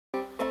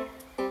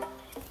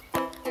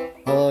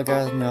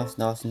Hello guys,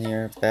 Nelson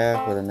here,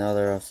 back with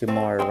another Super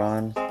Mario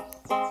Run.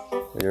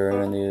 We're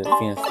going to do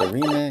Phoenix the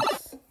Remix.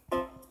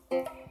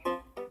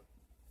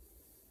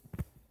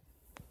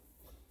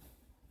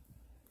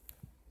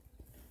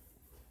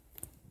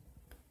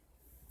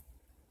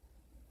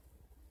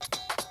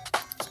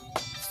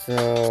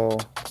 So,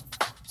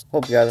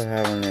 hope you guys are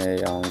having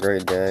a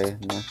great day.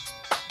 My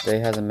day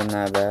hasn't been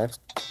that bad.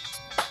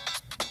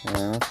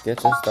 And let's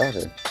get this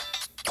started.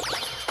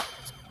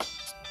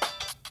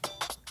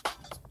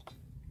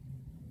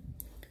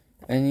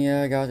 And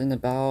yeah, guys, in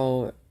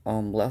about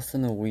less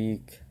than a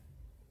week,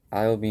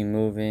 I will be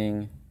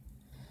moving.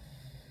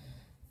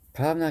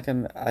 Probably not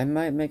gonna. I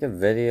might make a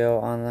video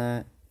on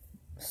that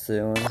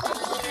soon. Or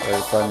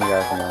just letting you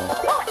guys know.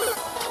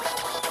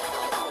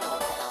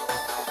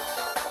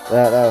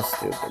 That was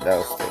stupid. That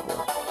was stupid.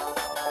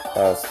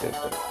 That was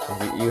stupid.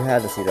 You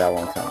had to see that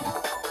one coming.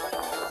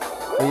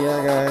 But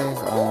yeah, guys.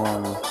 I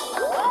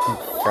think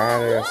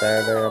Friday or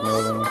Saturday I'm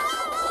moving.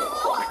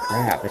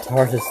 Crap, it's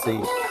hard to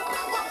see.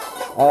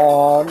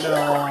 Oh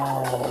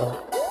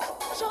no!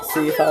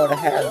 See, if I would have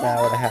had that,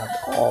 I would have had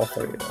all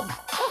three of them.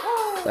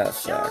 That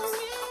sucks.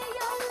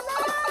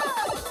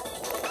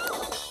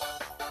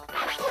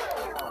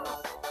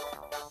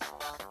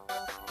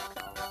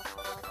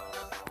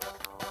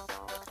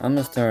 I'm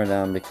just turning it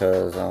down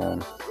because,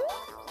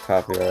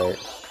 copyright.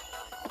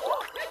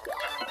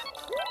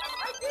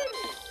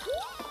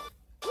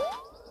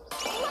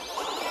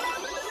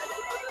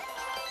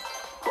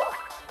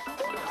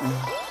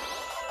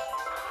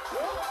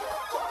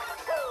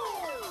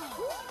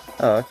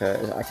 Oh, okay.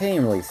 I can't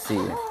even really see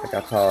it. Like, I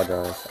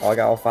apologize. Oh, I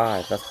got all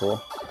 5. That's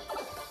cool.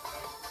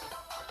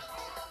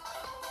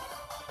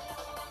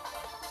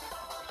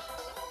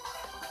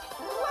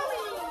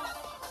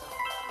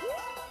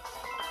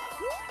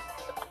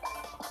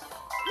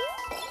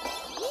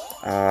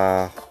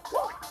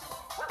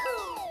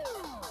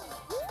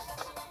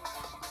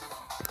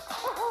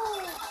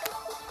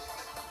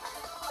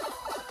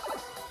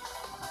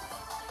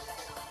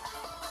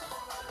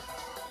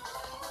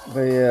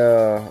 But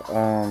yeah,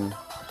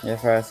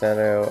 if I said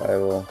I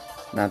will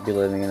not be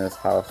living in this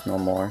house no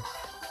more.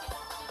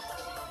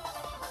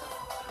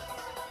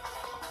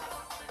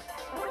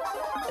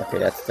 Okay,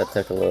 that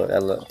took a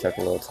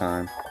little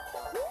time.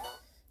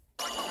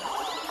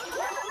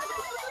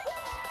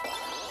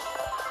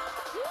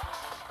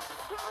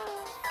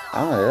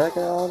 I don't know, did I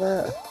get all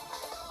that?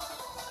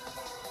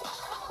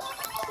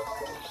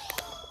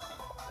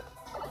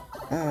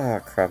 Ah,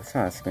 crap, I'm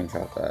trying to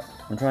screenshot that.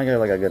 I'm trying to get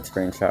like a good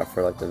screenshot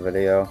for like the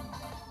video.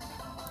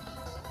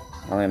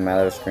 I only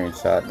matter a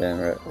screenshot then,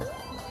 right?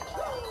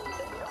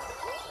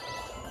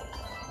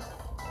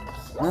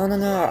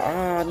 No,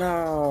 ah,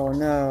 no.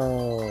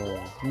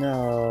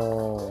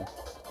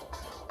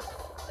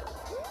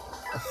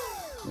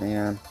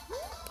 Man.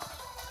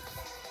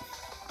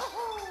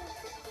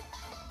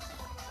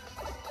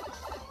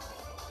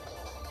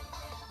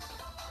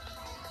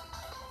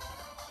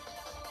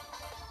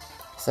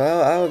 So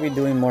I will be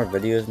doing more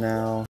videos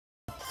now.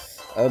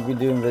 I will be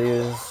doing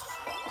videos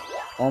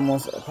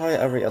probably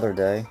every other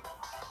day.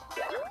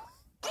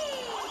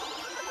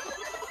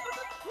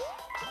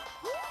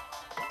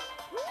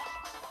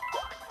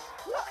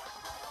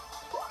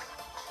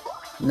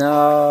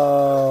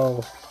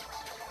 No!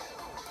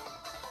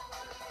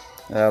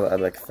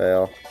 I'd like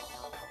fail.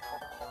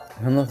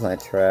 I'm looking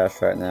like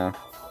trash right now.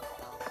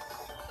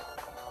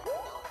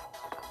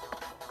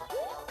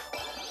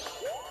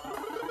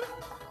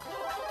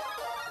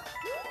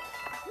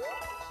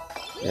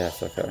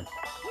 Yes, okay.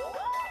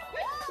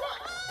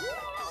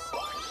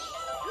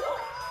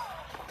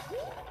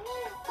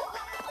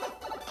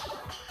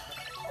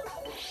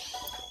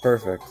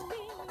 Perfect.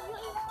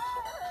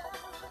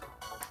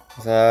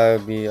 So I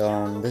will be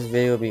this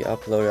video will be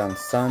uploaded on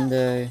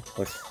Sunday,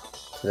 which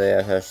today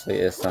actually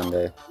is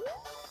Sunday.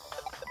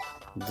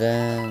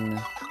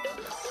 Then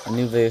a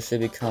new video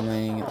should be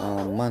coming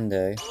on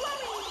Monday.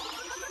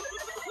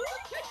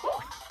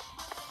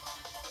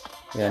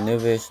 Yeah, a new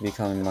video should be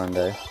coming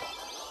Monday.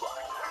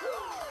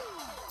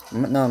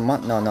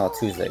 No,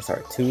 Tuesday.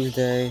 Sorry,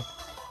 Tuesday,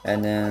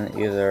 and then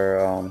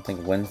either I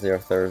think Wednesday or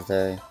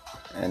Thursday,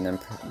 and then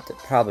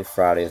probably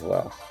Friday as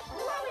well.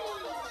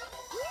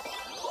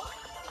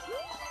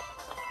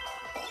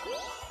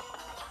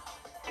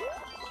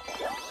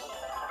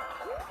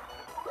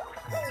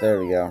 There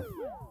we go.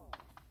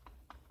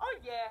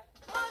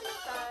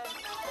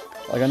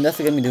 Like, I'm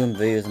definitely gonna be doing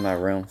videos in my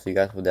room, so you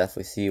guys will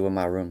definitely see what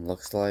my room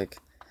looks like.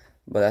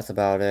 But that's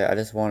about it. I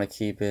just want to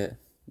keep it,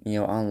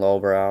 on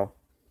lowbrow.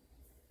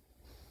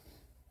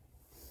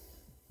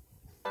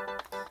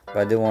 But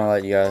I do want to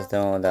let you guys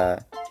know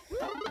that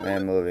I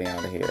am moving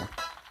out of here.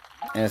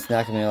 And it's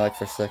not gonna be like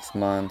for 6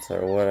 months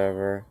or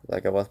whatever,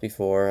 like I was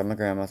before at my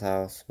grandma's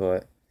house,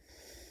 but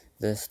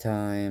this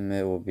time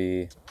it will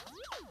be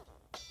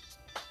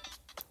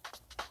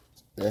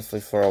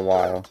definitely for a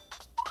while.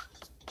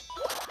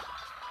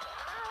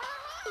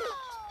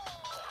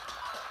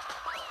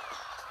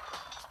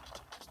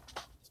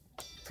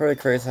 Pretty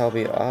crazy how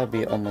I'll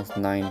be almost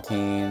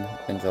 19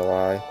 in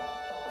July.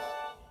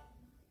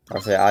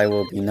 I'll say I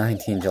will be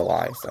 19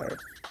 July, sorry.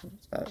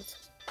 That's...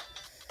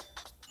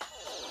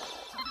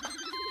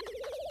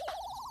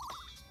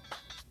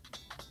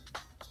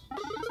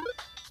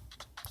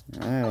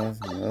 Alright, let's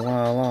move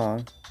on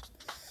along.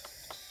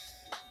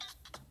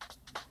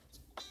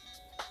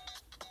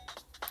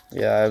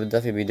 Yeah, I would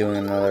definitely be doing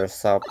another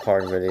South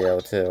Park video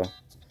too.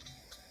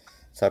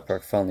 South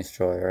Park Phone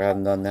Destroyer. I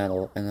haven't done that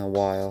in a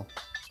while.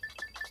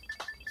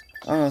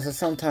 I don't know. So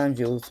sometimes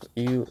you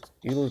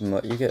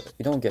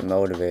don't get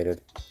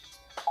motivated.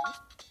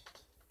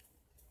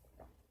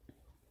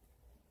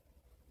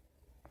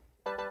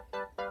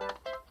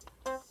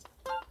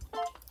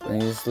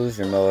 And you just lose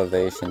your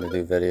motivation to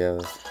do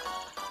videos.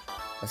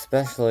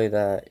 Especially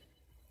that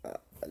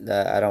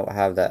I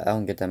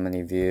don't get that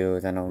many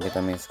views. I don't get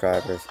that many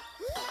subscribers.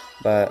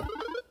 But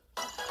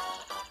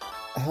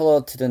hello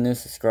to the new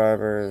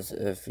subscribers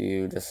if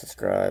you just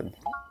subscribed.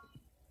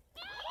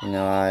 You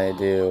know, I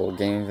do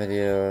game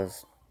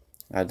videos,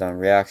 I've done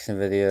reaction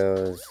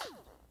videos,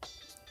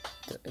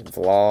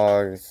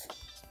 vlogs.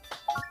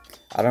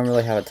 I don't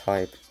really have a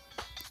type.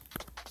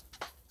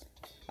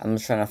 I'm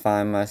just trying to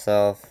find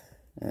myself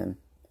and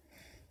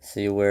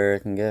see where it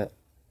can get.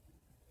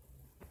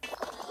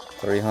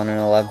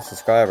 311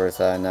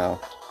 subscribers, I know.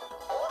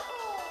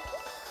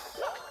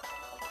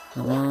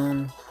 Come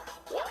on.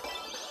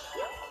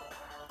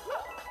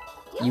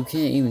 You can't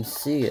even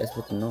see it, that's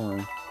what's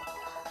annoying.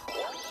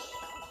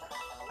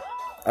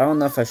 I don't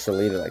know if I should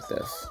leave it like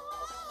this.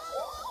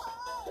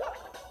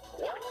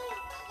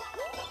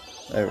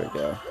 There we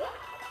go.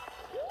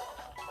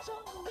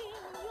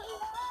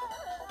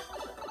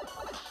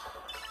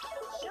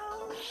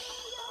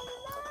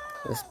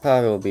 This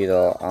probably will be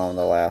the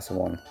last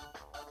one.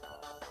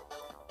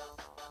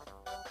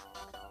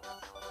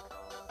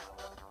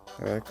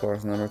 Alright,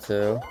 course number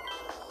 2.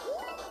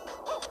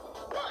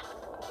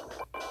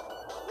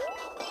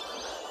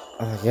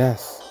 Oh,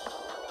 yes.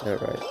 They're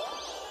right.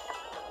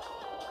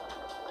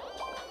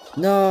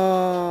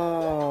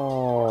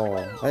 No!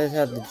 I just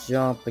had to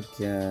jump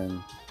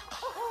again.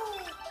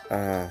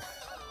 Oh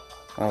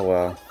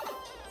well.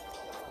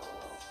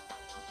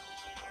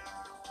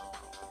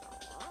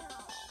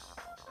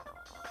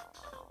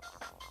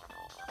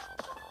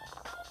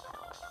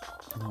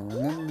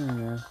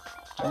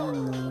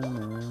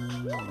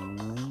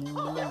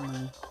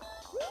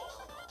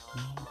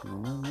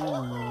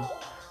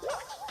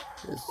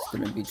 This is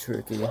gonna be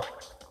tricky.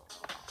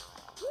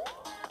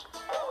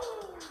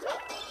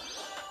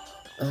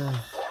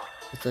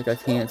 It's like I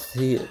can't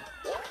see it.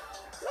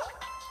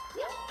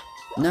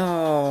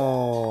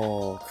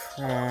 No!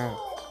 Crap.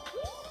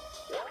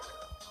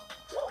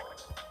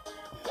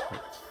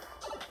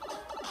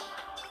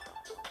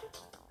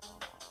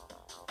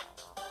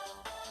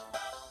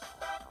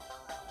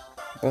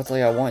 But it's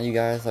like I want you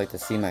guys like to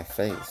see my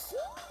face.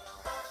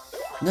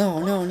 No,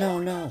 no, no,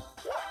 no.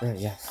 There,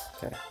 yes,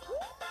 okay.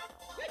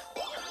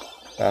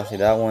 Actually,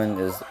 that one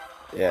is,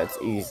 yeah, it's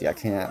easy. I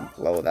cannot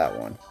blow that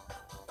one.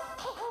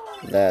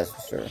 That's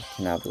for sure.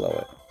 Cannot blow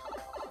it.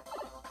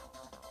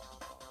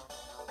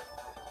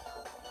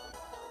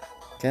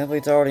 Can't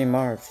believe it's already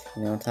March.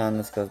 You know, time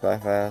just goes by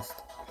fast.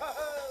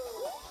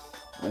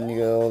 When you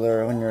get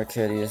older, when you're a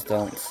kid, you just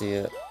don't see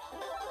it.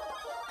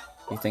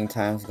 You think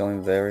time's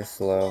going very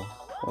slow.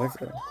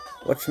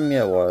 Which for me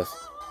it was.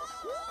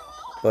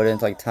 But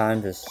it's like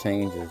time just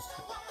changes.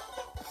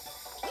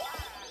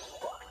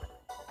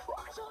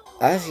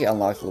 I actually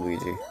unlocked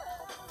Luigi,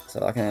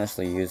 so I can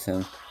actually use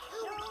him.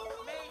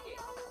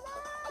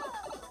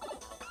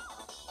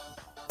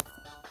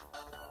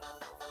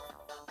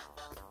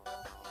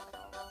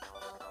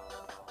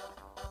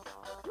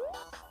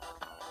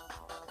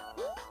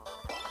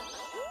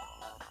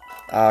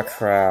 Ah,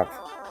 crap.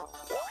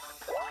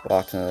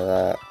 Walked into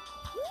that.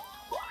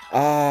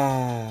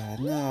 Ah,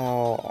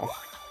 no.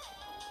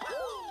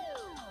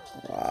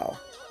 Wow.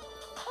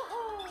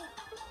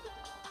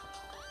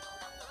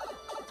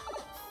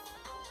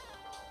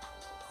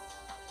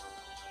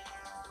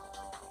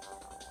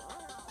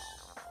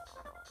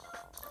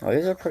 Oh,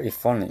 these are pretty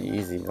fun and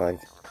easy, like,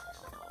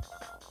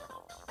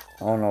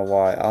 I don't know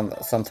why,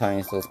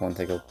 sometimes those ones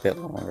take a bit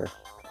longer.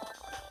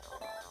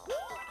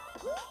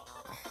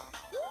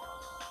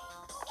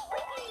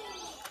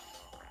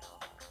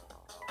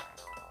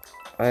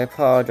 I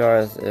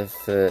apologize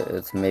if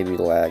it's maybe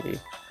laggy.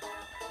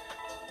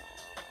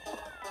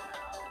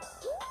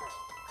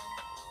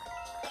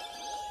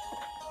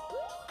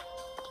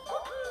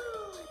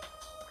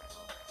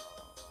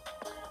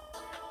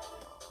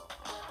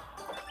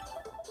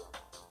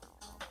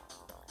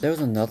 There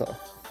was another.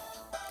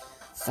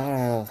 It's not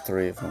out of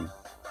 3 of them.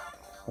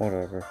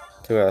 Whatever.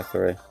 2 out of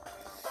 3.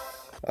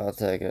 I'll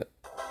take it.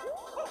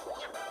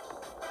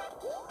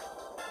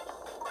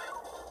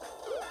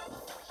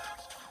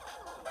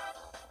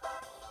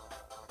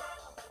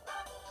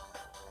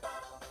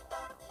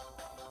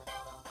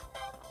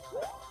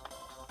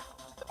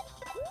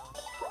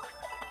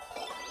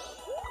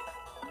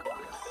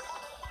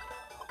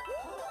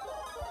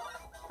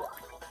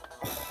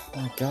 Oh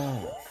my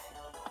gosh.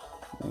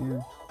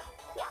 Man.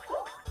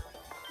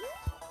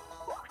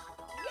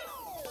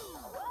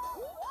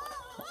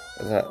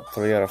 Is that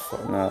 3 out of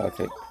 4? No,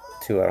 okay.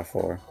 2 out of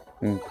 4.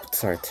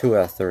 Sorry, 2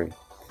 out of 3. Is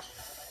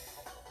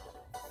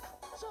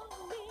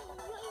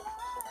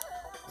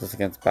this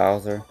against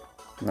Bowser?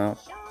 No.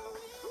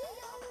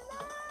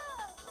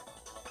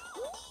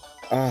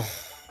 Ah,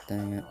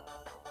 dang it.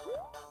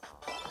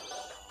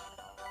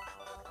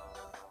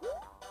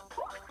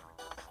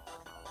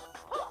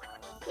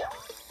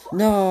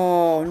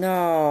 No,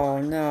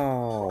 no,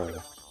 no.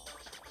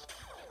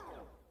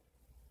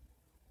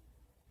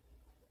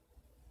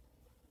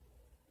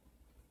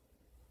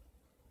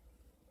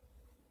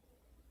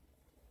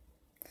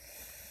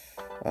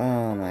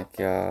 Oh my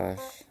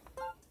gosh.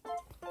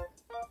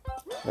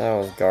 That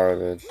was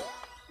garbage.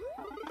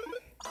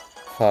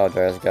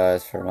 Apologize,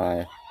 guys, for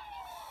my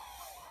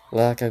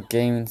lack of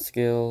gaming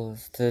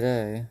skills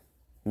today.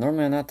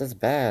 Normally I'm not this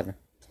bad.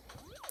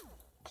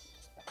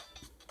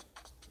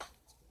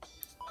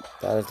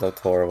 That just looked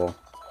horrible.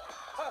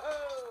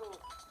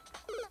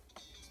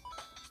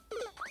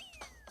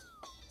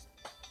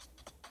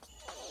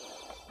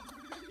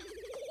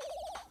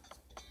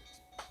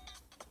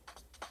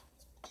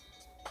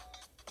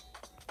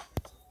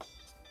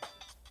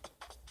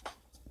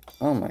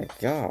 Oh my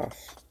gosh.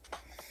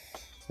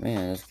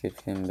 Man, this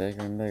keeps getting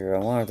bigger and bigger. I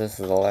wonder if this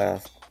is the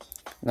last.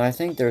 No, I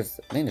think there's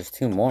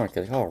 2 more,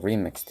 because it's called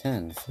Remix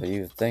 10, so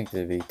you would think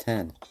there'd be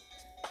 10.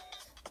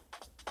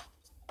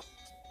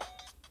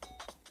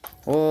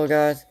 Well,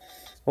 guys,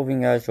 hope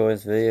you guys enjoyed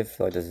this video. If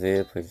you like this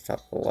video, please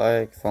drop a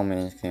like, follow me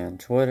on Instagram and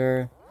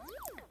Twitter,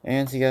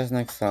 and see you guys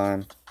next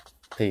time.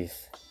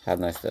 Peace. Have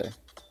a nice day.